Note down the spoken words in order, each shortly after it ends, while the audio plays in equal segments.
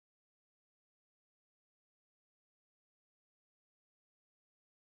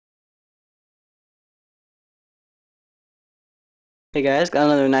Hey guys, got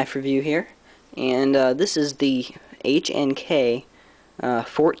another knife review here, and this is the H&K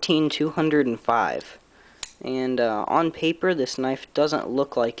 14205. And on paper, this knife doesn't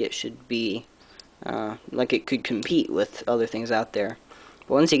look like it should be, like it could compete with other things out there.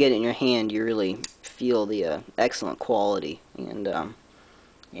 But once you get it in your hand, you really feel the excellent quality and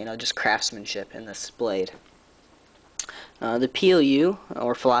just craftsmanship in this blade. The POU,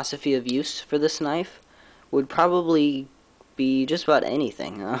 or philosophy of use, for this knife would probably be just about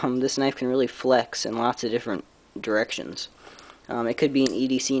anything. This knife can really flex in lots of different directions. It could be an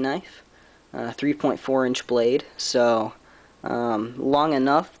EDC knife, 3.4-inch blade, so long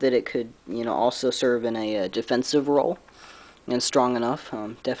enough that it could, also serve in a defensive role, and strong enough.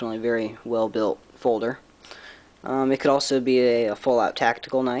 Definitely very well built folder. It could also be a full-out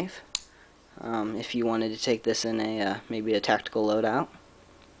tactical knife, if you wanted to take this in maybe a tactical loadout.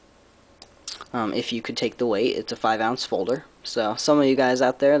 If you could take the weight, it's a 5-ounce folder. So some of you guys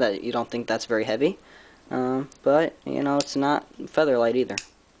out there that you don't think that's very heavy, but it's not feather light either.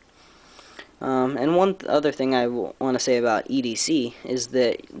 And one other thing I want to say about EDC is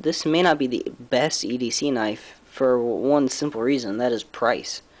that this may not be the best EDC knife for one simple reason, that is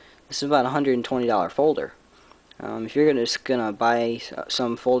price. This is about a $120 folder. If you're just gonna buy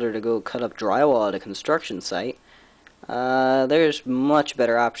some folder to go cut up drywall at a construction site, there's much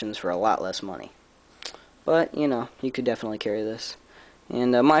better options for a lot less money. But, you could definitely carry this.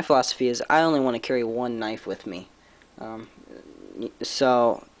 And my philosophy is I only want to carry one knife with me.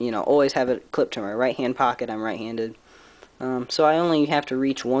 So, always have it clipped to my right hand pocket. I'm right-handed. So I only have to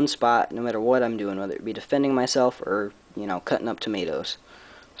reach one spot no matter what I'm doing, whether it be defending myself or, cutting up tomatoes.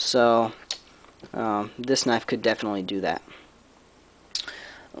 So, this knife could definitely do that.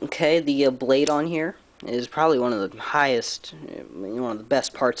 Okay, the blade on here is probably one of the highest, one of the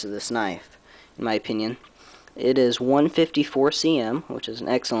best parts of this knife, in my opinion. It is 154 cm, which is an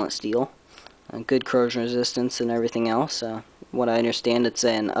excellent steel. Good corrosion resistance and everything else. What I understand, it's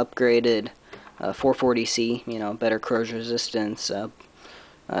an upgraded 440C, better corrosion resistance,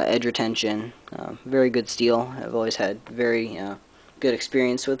 edge retention, very good steel. I've always had very good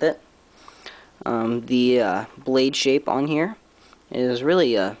experience with it. The blade shape on here is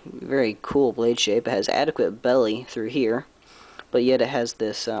really a very cool blade shape. It has adequate belly through here, but yet it has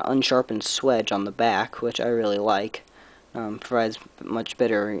this unsharpened swedge on the back, which I really like. Provides much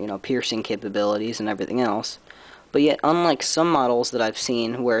better, piercing capabilities and everything else. But yet, unlike some models that I've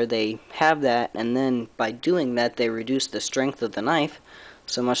seen where they have that, and then by doing that they reduce the strength of the knife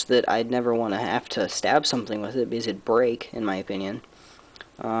so much that I'd never want to have to stab something with it because it'd break, in my opinion.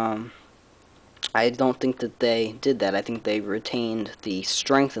 I don't think that they did that. I think they retained the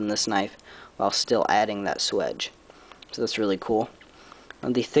strength in this knife while still adding that swedge. So that's really cool.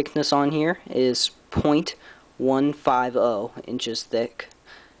 The thickness on here is 0.150 inches thick.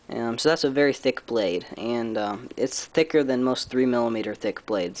 So that's a very thick blade, and it's thicker than most 3mm thick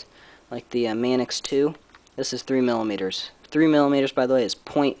blades. Like the Manix 2, this is 3mm. 3mm, by the way, is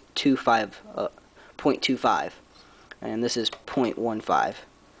 0.25, and this is 0.15.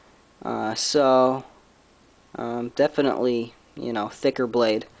 Definitely, thicker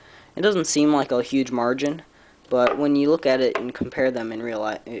blade. It doesn't seem like a huge margin, but when you look at it and compare them in real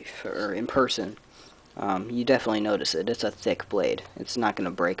life or in person, you definitely notice it. It's a thick blade. It's not going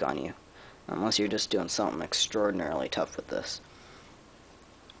to break on you unless you're just doing something extraordinarily tough with this.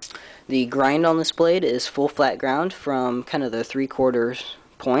 The grind on this blade is full flat ground from kind of the 3/4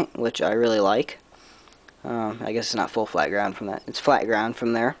 point, which I really like. I guess it's not full flat ground from that. It's flat ground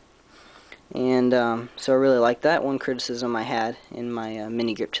from there. And so I really like that. One criticism I had in my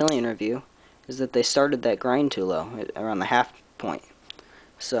mini Griptilian review is that they started that grind too low, around the half point.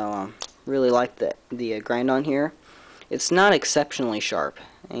 So really like the grind on here. It's not exceptionally sharp,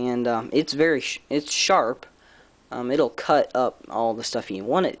 and it's sharp. It'll cut up all the stuff you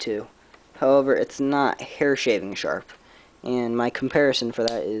want it to. However, it's not hair shaving sharp. And my comparison for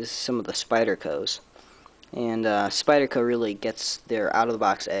that is some of the Spydercos. And Spyderco really gets their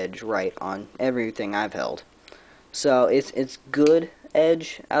out-of-the-box edge right on everything I've held. So it's good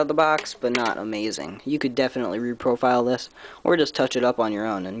edge out of the box, but not amazing. You could definitely reprofile this, or just touch it up on your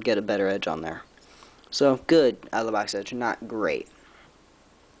own and get a better edge on there. So good out-of-the-box edge, not great.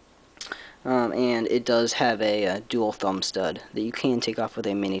 And it does have a dual thumb stud that you can take off with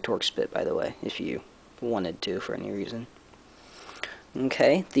a mini Torx bit, by the way, if you wanted to for any reason.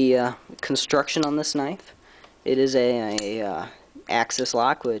 Okay, the construction on this knife. It is a Axis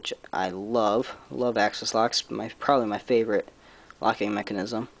lock, which I love. Love Axis locks. Probably my favorite locking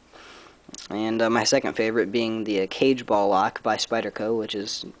mechanism. And my second favorite being the cage ball lock by Spyderco, which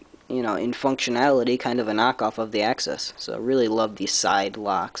is in functionality, kind of a knockoff of the Axis. So really love these side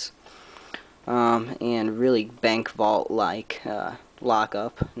locks. And really bank vault like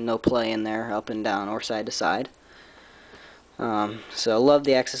lockup, no play in there, up and down or side to side. So love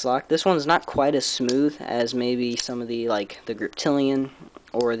the Axis lock. This one's not quite as smooth as maybe some of the the Griptilian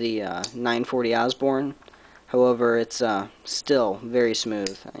or the 940 Osborne. However, it's still very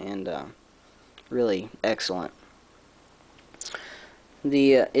smooth and really excellent.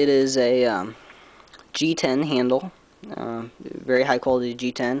 It is a G10 handle, very high quality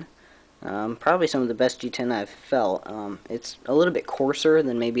G10. Probably some of the best G10 I've felt. It's a little bit coarser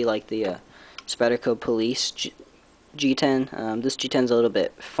than maybe like the Spyderco Police G10. This G10 is a little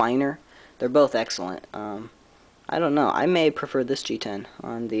bit finer. They're both excellent. I don't know. I may prefer this G10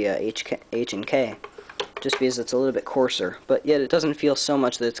 on the H&K, just because it's a little bit coarser. But yet it doesn't feel so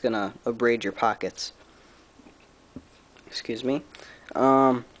much that it's gonna abrade your pockets. Excuse me.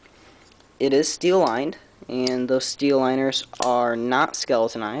 It is steel lined, and those steel liners are not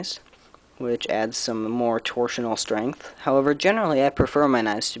skeletonized, which adds some more torsional strength. However, generally I prefer my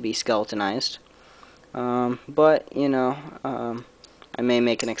knives to be skeletonized. But, I may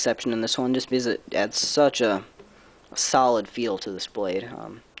make an exception in this one just because it adds such a solid feel to this blade.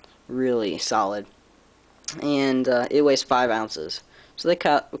 Really solid. And it weighs 5 ounces. So they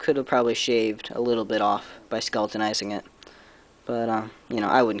could have probably shaved a little bit off by skeletonizing it. But,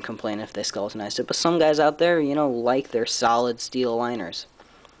 I wouldn't complain if they skeletonized it. But some guys out there, like their solid steel liners.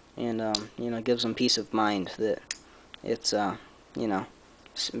 And, gives them peace of mind that it's,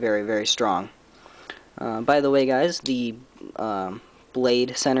 very, very strong. By the way, guys, the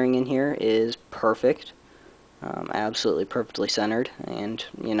blade centering in here is perfect. Absolutely perfectly centered. And,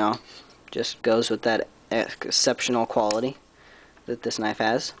 just goes with that exceptional quality that this knife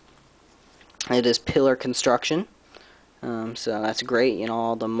has. It is pillar construction. So that's great.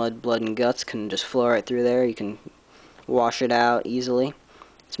 All the mud, blood, and guts can just flow right through there. You can wash it out easily.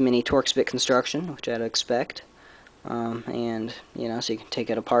 It's mini Torx bit construction, which I'd expect. And, so you can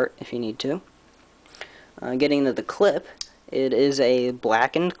take it apart if you need to. Getting into the clip, it is a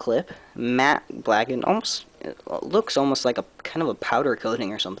blackened clip, matte blackened, it looks almost like a kind of a powder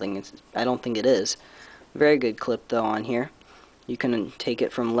coating or something. I don't think it is. Very good clip though on here. You can take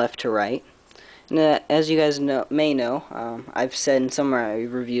it from left to right. And, as you guys may know, I've said in some of my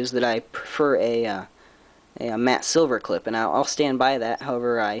reviews that I prefer a matte silver clip, and I'll stand by that.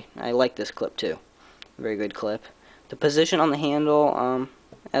 However, I like this clip too. Very good clip. The position on the handle,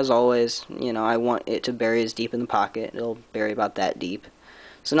 as always, I want it to bury as deep in the pocket. It'll bury about that deep.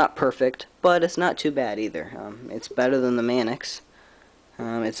 So not perfect, but it's not too bad either. It's better than the Mannix.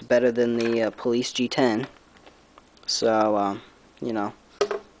 It's better than the Police G10. So, you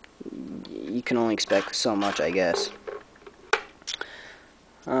can only expect so much, I guess.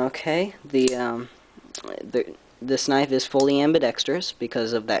 Okay, this knife is fully ambidextrous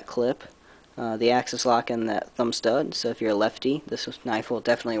because of that clip, the Axis lock, and that thumb stud. So if you're a lefty, this knife will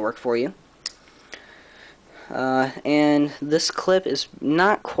definitely work for you. And this clip is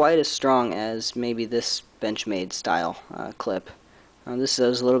not quite as strong as maybe this Benchmade style clip. This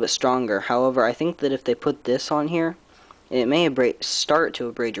is a little bit stronger. However, I think that if they put this on here, it may start to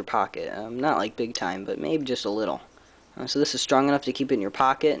abrade your pocket. Not like big time, but maybe just a little. So this is strong enough to keep it in your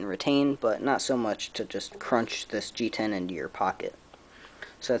pocket and retain, but not so much to just crunch this G10 into your pocket.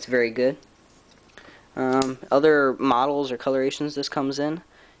 So that's very good. Other models or colorations this comes in.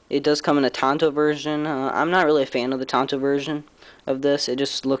 It does come in a Tonto version. I'm not really a fan of the Tonto version of this. It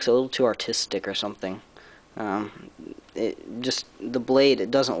just looks a little too artistic or something. The blade,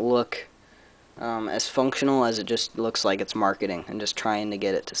 it doesn't look as functional as it just looks like it's marketing and just trying to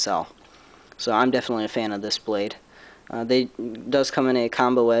get it to sell. So I'm definitely a fan of this blade. Does come in a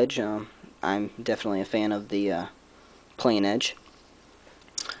combo edge. I'm definitely a fan of the plain edge.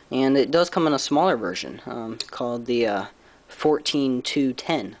 And it does come in a smaller version called the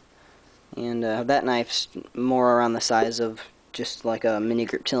 14210. And that knife's more around the size of just like a mini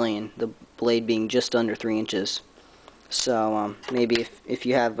Griptilian, the blade being just under 3 inches. So maybe if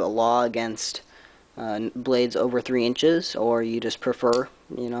you have a law against blades over 3 inches, or you just prefer,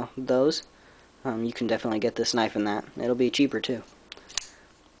 those, you can definitely get this knife in that. It'll be cheaper too.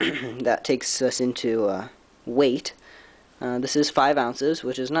 That takes us into weight. This is 5 ounces,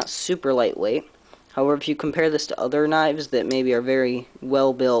 which is not super lightweight. However, if you compare this to other knives that maybe are very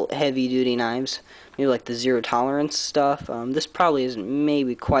well-built, heavy-duty knives, maybe like the zero tolerance stuff, this probably isn't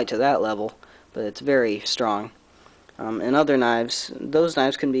maybe quite to that level, but it's very strong. And other knives, those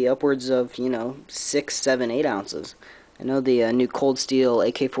knives can be upwards of, 6, 7, 8 ounces. I know the new Cold Steel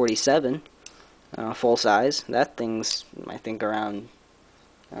AK-47, full size, that thing's, I think, around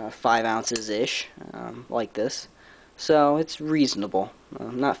 5 ounces ish, like this. So it's reasonable,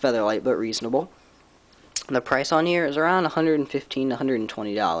 not featherlight, but reasonable. The price on here is around $115 to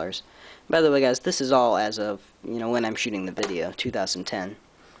 $120. By the way, guys, this is all as of when I'm shooting the video, 2010.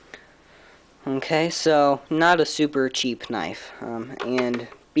 Okay, so not a super cheap knife, and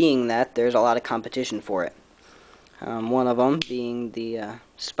being that there's a lot of competition for it. One of them being the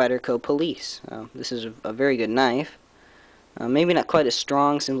Spyderco Police. This is a very good knife. Maybe not quite as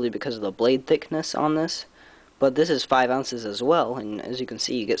strong simply because of the blade thickness on this, but this is 5 ounces as well, and as you can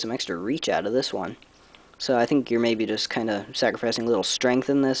see, you get some extra reach out of this one. So I think you're maybe just kind of sacrificing a little strength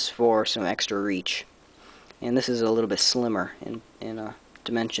in this for some extra reach. And this is a little bit slimmer in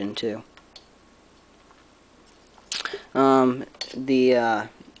dimension too. The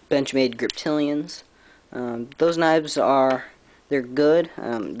Benchmade Griptilians. Those knives they're good.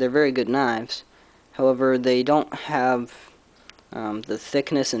 They're very good knives. However, they don't have the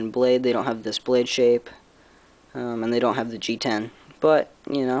thickness and blade. They don't have this blade shape, and they don't have the G10. But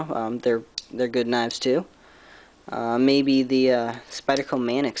they're good knives too. Maybe the Spyderco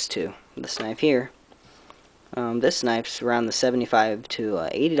Manix 2. This knife here. This knife's around the $75 to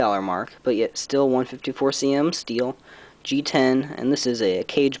 $80 mark, but yet still 154 cm steel, G10, and this is a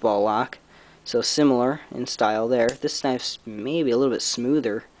cage ball lock, so similar in style there. This knife's maybe a little bit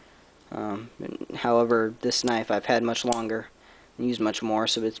smoother. However, this knife I've had much longer and used much more,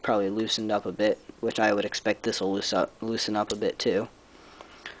 so it's probably loosened up a bit, which I would expect this will loosen up a bit too.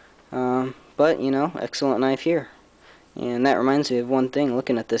 But excellent knife here. And that reminds me of one thing.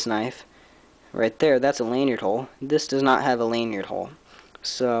 Looking at this knife right there, that's a lanyard hole. This does not have a lanyard hole.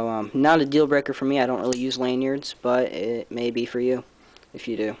 So not a deal breaker for me. I don't really use lanyards, but it may be for you if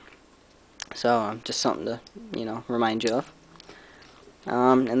you do. So just something to remind you of.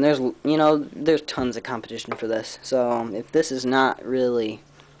 And there's tons of competition for this. So if this is not really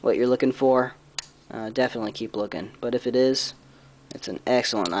what you're looking for, definitely keep looking. But if it is, it's an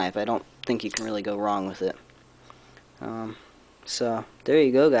excellent knife. I don't think you can really go wrong with it. So there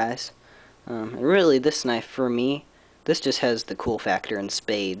you go, guys. And really, this knife for me, this just has the cool factor in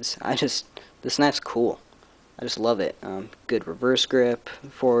spades. This knife's cool. I just love it. Good reverse grip,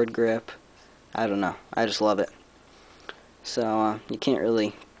 forward grip. I don't know. I just love it. So you can't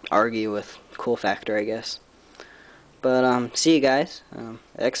really argue with cool factor, I guess. But see you guys.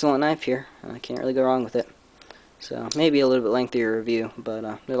 Excellent knife here. I can't really go wrong with it. So maybe a little bit lengthier review, but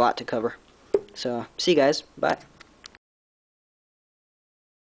there's a lot to cover. So see you guys. Bye.